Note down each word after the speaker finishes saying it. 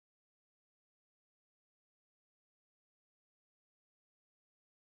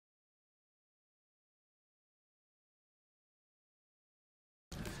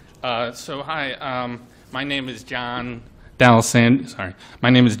Hi, my name is John D'Alessandro. My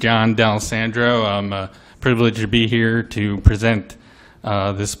name is John D'Alessandro. I'm privileged to be here to present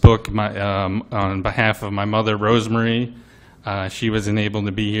this book on behalf of my mother, Rosemarie. She wasn't able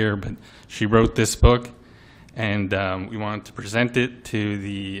to be here, but she wrote this book, and we wanted to present it to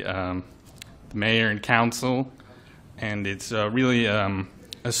the mayor and council. And it's really a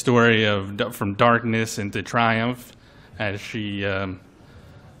story of from darkness into triumph, as she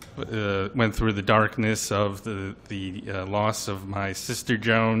went through the darkness of the loss of my sister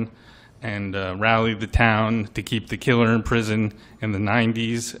Joan, and rallied the town to keep the killer in prison in the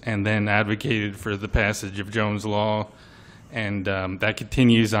 90s, and then advocated for the passage of Jones Law. And that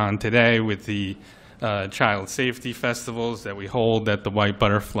continues on today with the child safety festivals that we hold at the White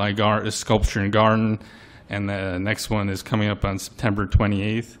Butterfly Sculpture and Garden, and the next one is coming up on September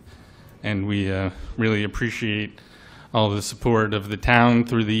 28th. And we really appreciate all the support of the town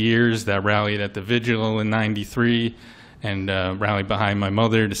through the years that rallied at the vigil in '93 and rallied behind my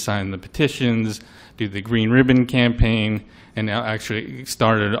mother to sign the petitions, do the Green Ribbon campaign, and actually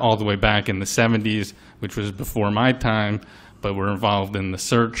started all the way back in the 70s, which was before my time, but we're involved in the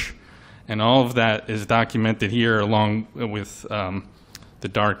search. And all of that is documented here, along with the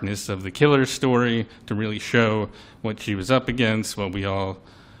darkness of the killer's story, to really show what she was up against, what we all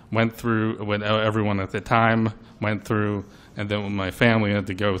went through, what everyone at the time went through, and then what my family had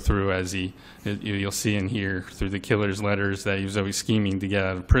to go through, as you'll see in here through the killer's letters, that he was always scheming to get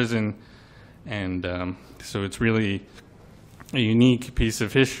out of prison. And so it's really a unique piece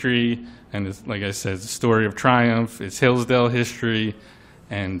of history, and it's, like I said, it's a story of triumph. It's Hillsdale history,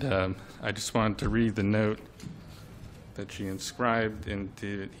 and I just wanted to read the note that she inscribed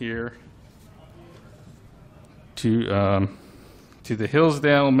into it here. To the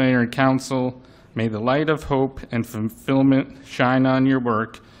Hillsdale Mayor and Council, may the light of hope and fulfillment shine on your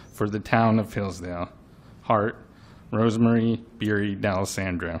work for the town of Hillsdale. Heart, Rosemarie Beery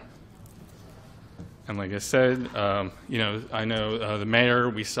D'Alessandro. And like I said, I know the mayor,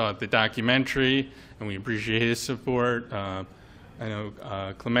 we saw the documentary, and we appreciate his support. I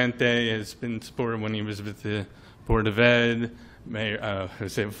know Clemente has been supportive when he was with the Board of Ed.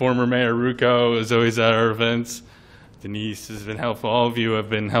 Former Mayor Rucco is always at our events. Denise has been helpful. All of you have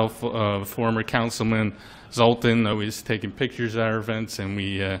been helpful. Former Councilman Zoltan always taking pictures at our events, and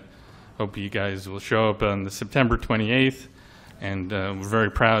we hope you guys will show up on the September 28th. And we're very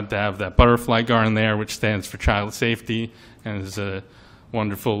proud to have that butterfly garden there, which stands for child safety, and is a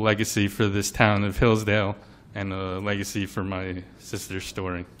wonderful legacy for this town of Hillsdale, and a legacy for my sister's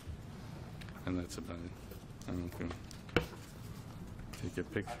story. And that's about it. I'm going to take a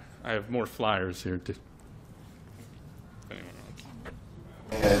picture. I have more flyers here too.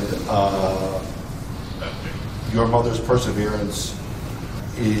 And your mother's perseverance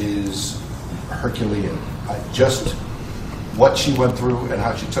is Herculean. Just what she went through and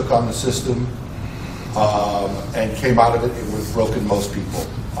how she took on the system and came out of it, it would have broken most people.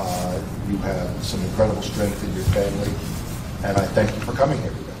 You have some incredible strength in your family, and I thank you for coming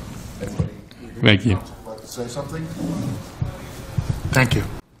here today. Anybody Thank you. Like to say something? Thank you.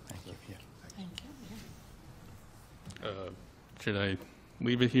 Should I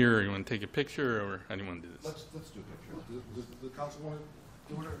leave it here, or you want to take a picture, or how do you want to do this? Let's do a picture. Does the council want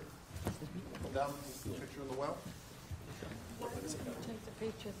to do it, or down the picture in the well? Why don't you take the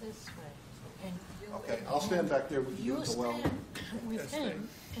picture this way? And Okay, I'll stand back there with you in the well. stand with him,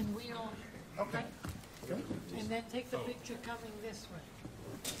 and we all, Okay. and then take the picture coming this way.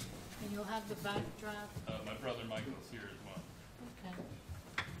 And you'll have the backdrop. My brother Michael's here as well. Okay.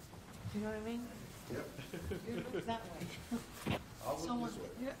 You know what I mean? Yep. You look that way. I'll look Someone, this way.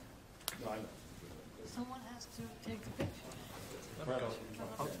 yeah, No, I know. someone has to take the picture. Right on.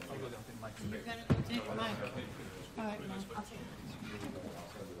 You're gonna go take mine. All right, Mom, I'll take it.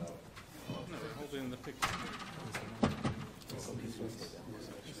 No, hold it in the picture.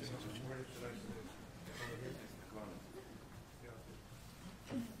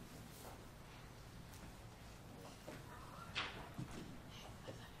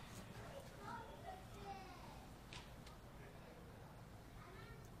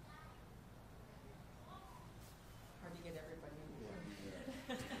 Hard to get everybody in here.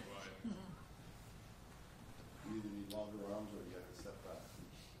 You either need longer arms or you have to step back.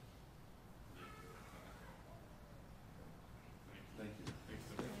 Thank you.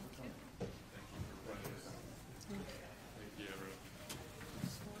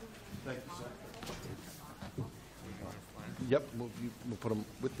 Thank you, sir. Yep, we'll put them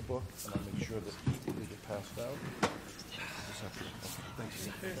with the book, and I'll make sure that they get passed out. Thank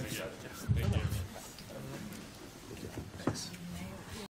you. Thank you.